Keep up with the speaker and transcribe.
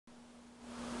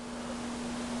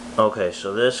Okay,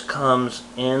 so this comes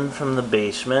in from the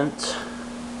basement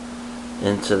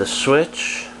into the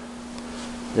switch.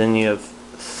 Then you have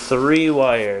 3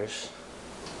 wires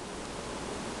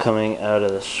coming out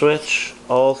of the switch.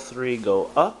 All 3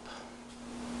 go up.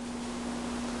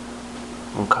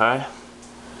 Okay.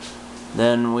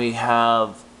 Then we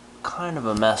have kind of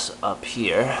a mess up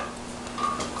here.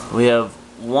 We have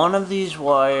one of these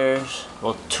wires,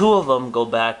 well, 2 of them go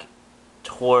back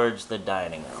towards the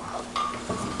dining room.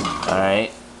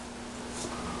 Alright.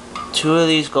 2 of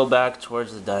these go back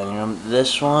towards the dining room.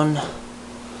 This one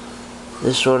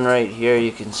right here,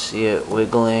 you can see it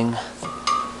wiggling.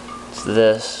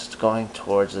 It's going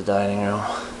towards the dining room.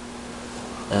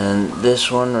 And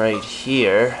this one right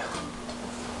here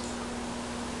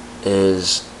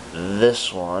is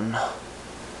this one,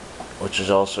 which is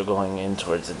also going in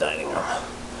towards the dining room.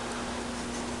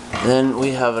 Then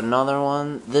we have another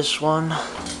one, this one,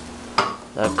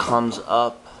 that comes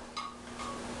up,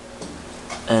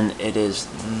 and it is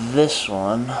this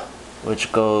one,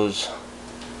 which goes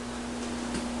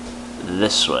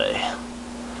this way.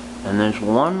 And there's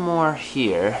one more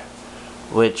here,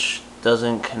 which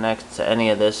doesn't connect to any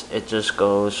of this. It just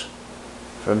goes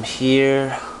from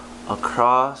here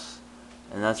across,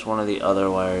 and that's one of the other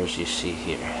wires you see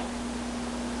here.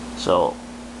 So,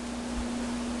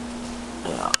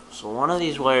 yeah. So one of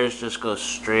these wires just goes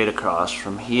straight across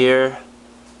from here,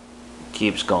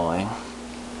 keeps going.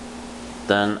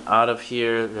 Then out of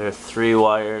here, there are 3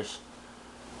 wires.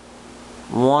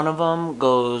 One of them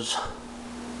goes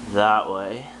that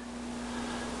way,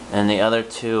 and the other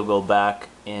 2 go back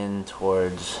in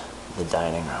towards the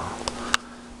dining room.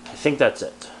 I think that's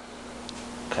it.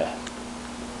 Okay.